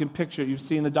craft. You can picture it. You've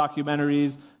seen the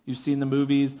documentaries. You've seen the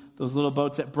movies. Those little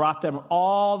boats that brought them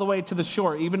all the way to the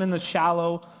shore, even in the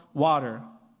shallow water.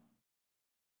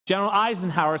 General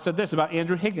Eisenhower said this about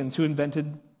Andrew Higgins, who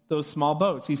invented those small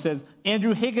boats. He says,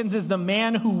 Andrew Higgins is the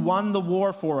man who won the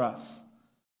war for us.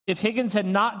 If Higgins had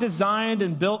not designed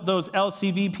and built those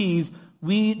LCVPs,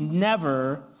 we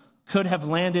never could have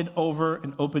landed over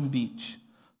an open beach.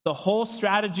 The whole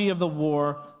strategy of the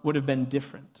war would have been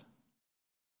different.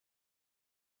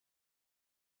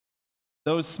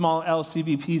 Those small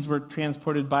LCVPs were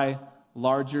transported by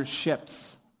larger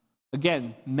ships.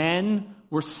 Again, men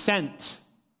were sent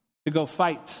to go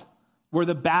fight where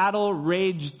the battle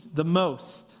raged the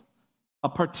most, a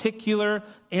particular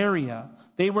area.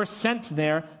 They were sent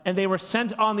there, and they were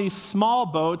sent on these small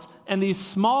boats, and these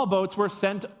small boats were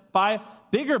sent by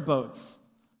bigger boats.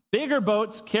 Bigger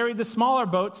boats carried the smaller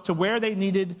boats to where they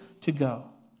needed to go.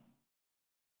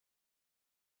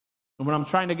 And what I'm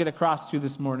trying to get across to you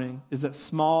this morning is that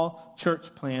small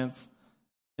church plants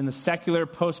in the secular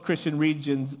post-Christian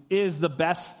regions is the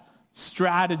best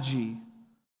strategy,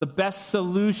 the best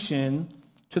solution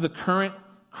to the current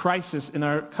crisis in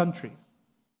our country.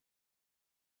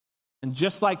 And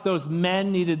just like those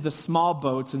men needed the small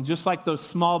boats, and just like those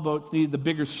small boats needed the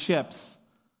bigger ships,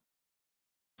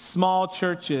 small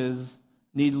churches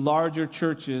need larger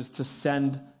churches to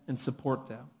send and support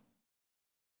them.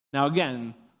 Now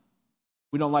again,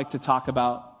 we don't like to talk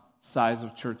about size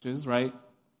of churches, right?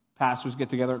 Pastors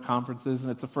get together at conferences, and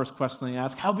it's the first question they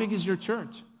ask, how big is your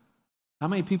church? How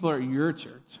many people are at your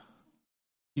church?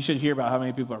 You should hear about how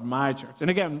many people are at my church.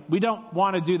 And again, we don't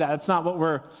want to do that. That's not what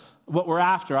we're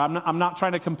after. I'm not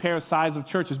trying to compare size of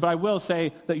churches, but I will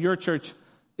say that your church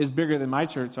is bigger than my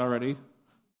church already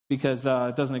because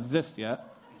it doesn't exist yet.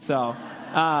 So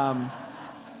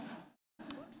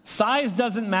size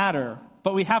doesn't matter,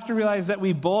 but we have to realize that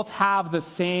we both have the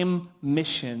same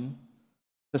mission,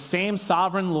 the same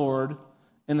sovereign Lord,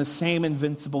 and the same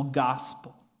invincible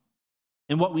gospel.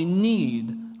 And what we need,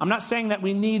 I'm not saying that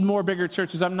we need more bigger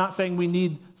churches. I'm not saying we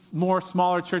need more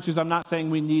smaller churches. I'm not saying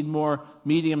we need more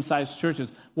medium-sized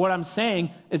churches. What I'm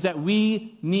saying is that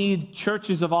we need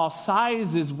churches of all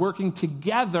sizes working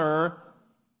together,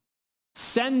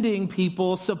 sending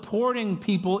people, supporting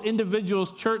people,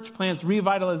 individuals, church plants,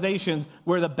 revitalizations,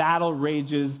 where the battle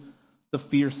rages the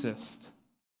fiercest.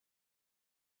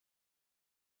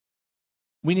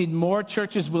 We need more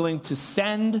churches willing to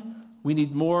send. We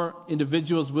need more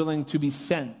individuals willing to be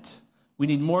sent. We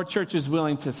need more churches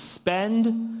willing to spend,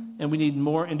 and we need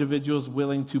more individuals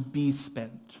willing to be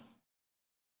spent.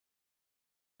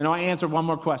 And I answer one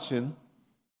more question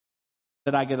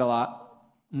that I get a lot,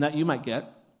 and that you might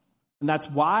get, and that's,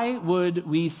 why would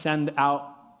we send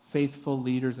out faithful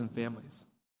leaders and families?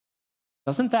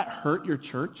 Doesn't that hurt your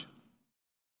church?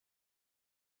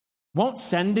 Won't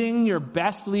sending your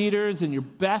best leaders and your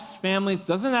best families,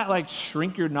 doesn't that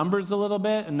shrink your numbers a little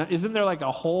bit? And isn't there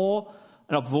a hole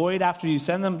and a void after you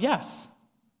send them? Yes.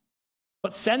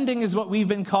 But sending is what we've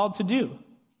been called to do.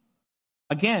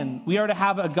 Again, we are to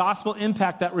have a gospel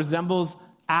impact that resembles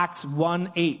Acts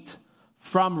 1:8.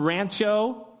 From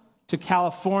Rancho to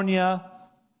California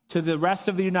to the rest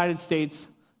of the United States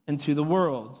and to the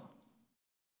world.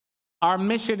 Our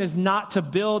mission is not to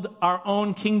build our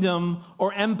own kingdom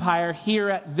or empire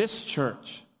here at this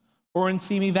church or in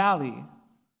Simi Valley.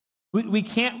 We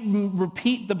can't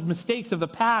repeat the mistakes of the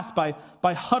past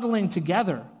by huddling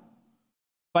together,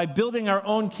 by building our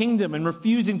own kingdom and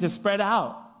refusing to spread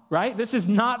out, right? This is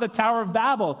not the Tower of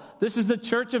Babel. This is the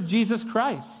church of Jesus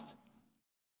Christ.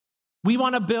 We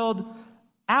want to build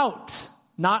out,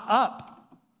 not up.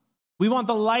 We want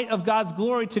the light of God's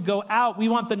glory to go out. We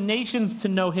want the nations to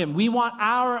know him. We want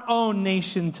our own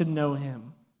nation to know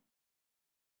him.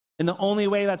 And the only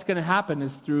way that's going to happen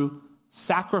is through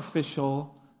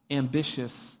sacrificial,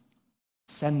 ambitious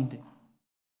sending.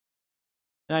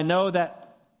 And I know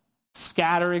that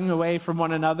scattering away from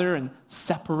one another and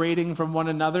separating from one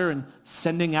another and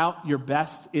sending out your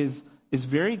best is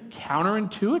very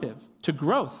counterintuitive to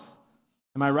growth.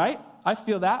 Am I right? I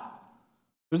feel that.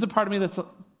 There's a part of me that's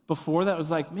before that was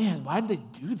like, man, why did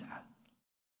they do that?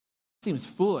 It seems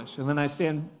foolish. And then I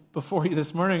stand before you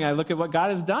this morning, I look at what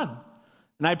God has done,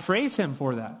 and I praise him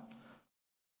for that.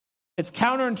 It's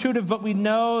counterintuitive, but we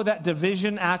know that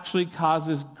division actually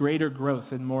causes greater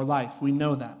growth and more life. We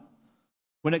know that.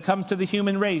 When it comes to the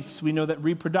human race, we know that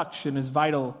reproduction is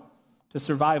vital to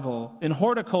survival. In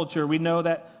horticulture, we know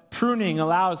that pruning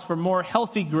allows for more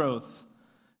healthy growth.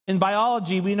 In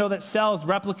biology, we know that cells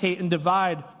replicate and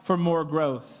divide for more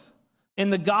growth. In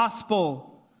the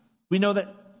gospel, we know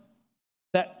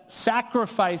that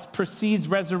sacrifice precedes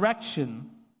resurrection.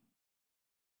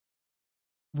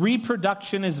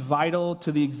 Reproduction is vital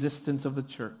to the existence of the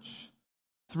church.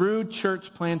 Through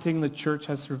church planting, the church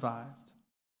has survived.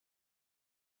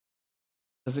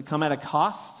 Does it come at a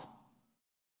cost?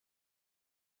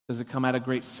 Does it come at a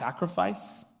great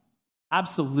sacrifice?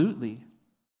 Absolutely.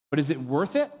 But is it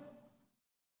worth it?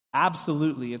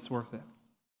 Absolutely, it's worth it.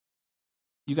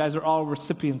 You guys are all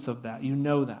recipients of that. You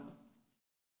know that.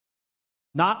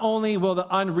 Not only will the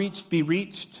unreached be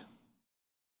reached,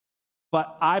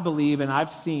 but I believe and I've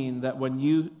seen that when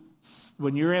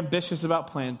you're ambitious about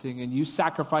planting and you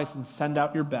sacrifice and send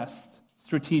out your best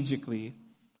strategically,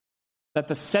 that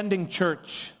the sending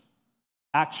church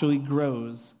actually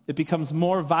grows. It becomes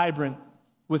more vibrant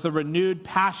with a renewed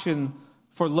passion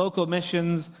for local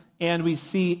missions, and we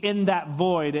see in that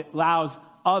void, it allows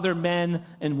other men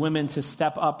and women to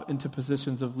step up into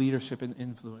positions of leadership and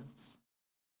influence.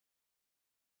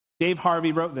 Dave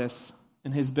Harvey wrote this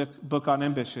in his book on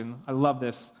ambition. I love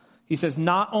this. He says,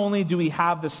 not only do we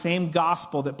have the same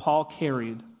gospel that Paul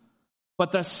carried,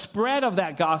 but the spread of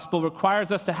that gospel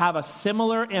requires us to have a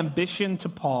similar ambition to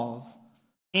Paul's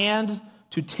and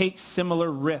to take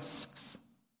similar risks.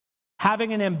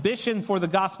 Having an ambition for the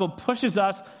gospel pushes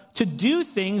us to do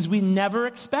things we never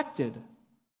expected.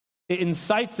 It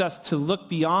incites us to look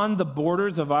beyond the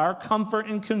borders of our comfort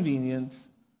and convenience.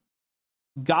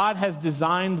 God has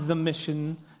designed the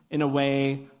mission in a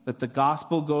way that the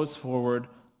gospel goes forward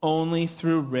only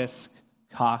through risk,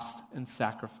 cost, and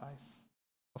sacrifice.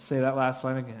 I'll say that last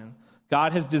line again.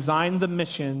 God has designed the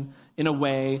mission in a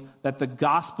way that the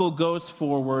gospel goes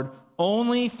forward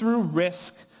only through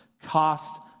risk,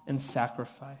 cost, and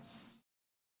sacrifice.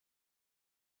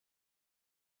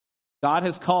 God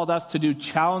has called us to do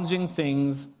challenging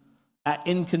things at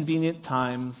inconvenient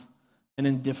times and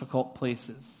in difficult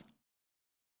places.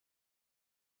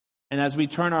 And as we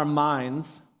turn our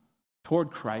minds toward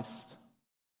Christ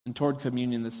and toward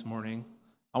communion this morning,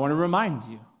 I want to remind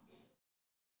you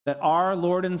that our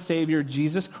Lord and Savior,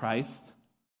 Jesus Christ,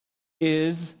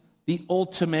 is the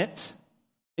ultimate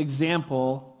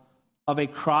example of a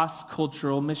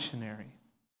cross-cultural missionary.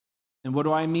 And what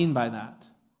do I mean by that?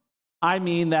 I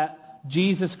mean that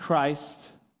Jesus Christ,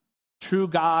 true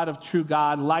God of true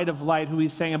God, light of light, who we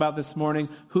sang about this morning,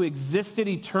 who existed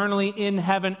eternally in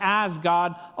heaven as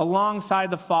God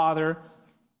alongside the Father,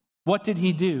 what did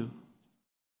he do?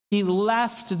 He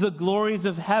left the glories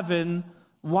of heaven.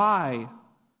 Why?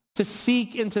 To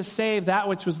seek and to save that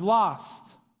which was lost.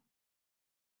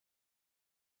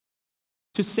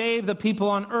 To save the people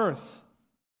on earth.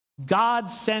 God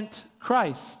sent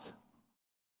Christ.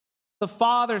 The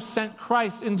Father sent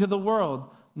Christ into the world.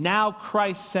 Now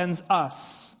Christ sends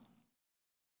us.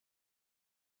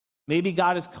 Maybe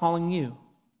God is calling you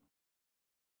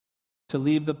to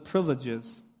leave the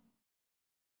privileges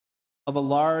of a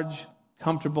large,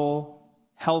 comfortable,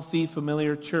 healthy,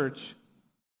 familiar church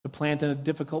to plant in a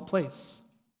difficult place.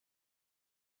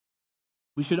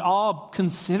 We should all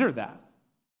consider that.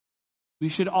 We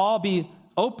should all be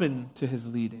open to his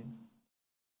leading.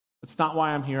 That's not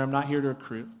why I'm here. I'm not here to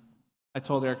recruit. I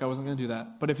told Eric I wasn't going to do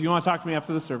that. But if you want to talk to me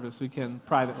after the service, we can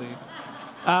privately.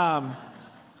 But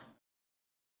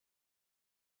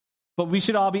we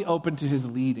should all be open to his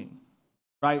leading,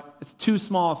 right? It's too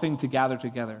small a thing to gather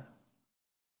together.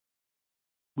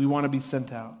 We want to be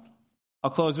sent out. I'll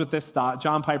close with this thought.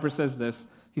 John Piper says this.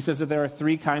 He says that there are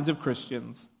three kinds of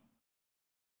Christians: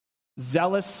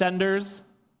 zealous senders,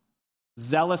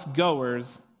 zealous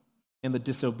goers, and the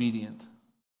disobedient.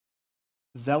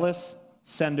 Zealous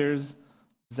senders,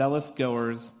 zealous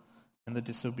goers, and the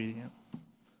disobedient.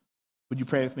 Would you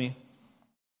pray with me?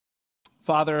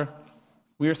 Father,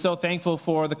 we are so thankful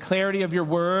for the clarity of your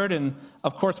word, and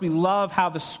of course we love how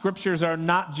the scriptures are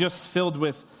not just filled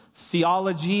with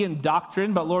theology and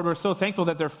doctrine, but Lord, we're so thankful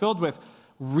that they're filled with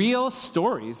real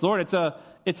stories. Lord, it's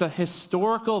a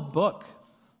historical book.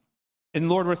 And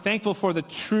Lord, we're thankful for the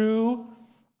true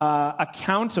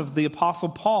account of the Apostle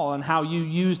Paul and how you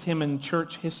used him in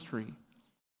church history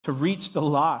to reach the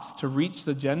lost, to reach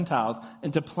the Gentiles,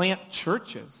 and to plant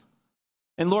churches.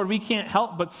 And Lord, we can't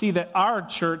help but see that our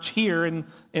church here in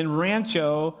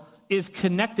Rancho is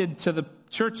connected to the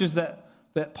churches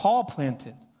that Paul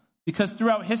planted. Because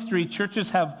throughout history,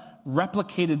 churches have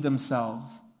replicated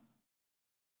themselves.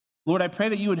 Lord, I pray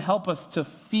that you would help us to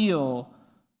feel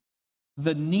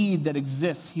the need that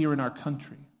exists here in our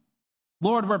country.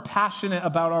 Lord, we're passionate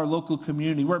about our local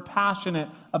community. We're passionate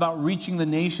about reaching the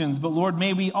nations. But Lord,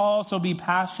 may we also be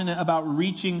passionate about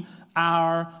reaching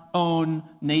our own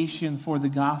nation for the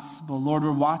gospel. Lord,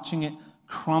 we're watching it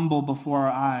crumble before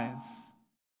our eyes.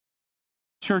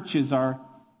 Churches are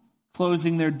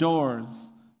closing their doors.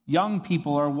 Young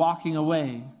people are walking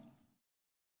away.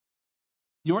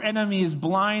 Your enemy is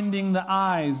blinding the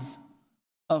eyes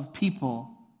of people,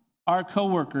 our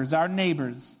coworkers, our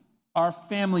neighbors, our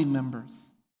family members,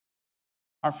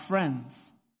 our friends.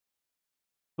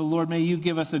 So Lord, may you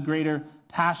give us a greater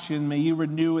passion. May you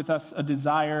renew with us a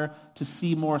desire to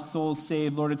see more souls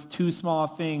saved. Lord, it's too small a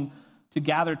thing to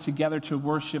gather together to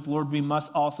worship. Lord, we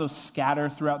must also scatter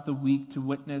throughout the week to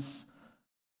witness.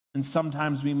 And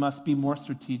sometimes we must be more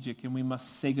strategic and we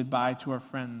must say goodbye to our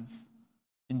friends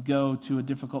and go to a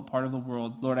difficult part of the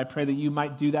world. Lord, I pray that you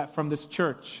might do that from this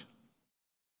church.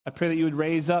 I pray that you would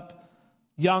raise up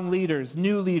young leaders,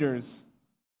 new leaders,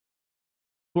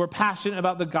 who are passionate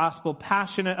about the gospel,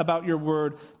 passionate about your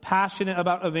word, passionate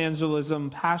about evangelism,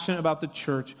 passionate about the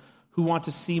church, who want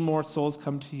to see more souls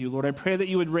come to you. Lord, I pray that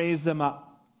you would raise them up.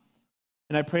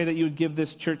 And I pray that you would give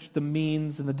this church the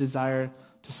means and the desire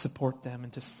to support them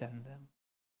and to send them,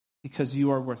 because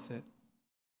you are worth it.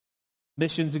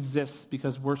 Missions exists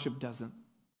because worship doesn't.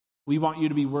 We want you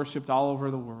to be worshiped all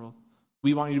over the world.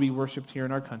 We want you to be worshiped here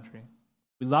in our country.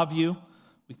 We love you.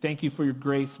 We thank you for your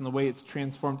grace and the way it's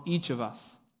transformed each of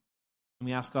us. And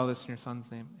we ask all this in your Son's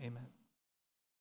name. Amen.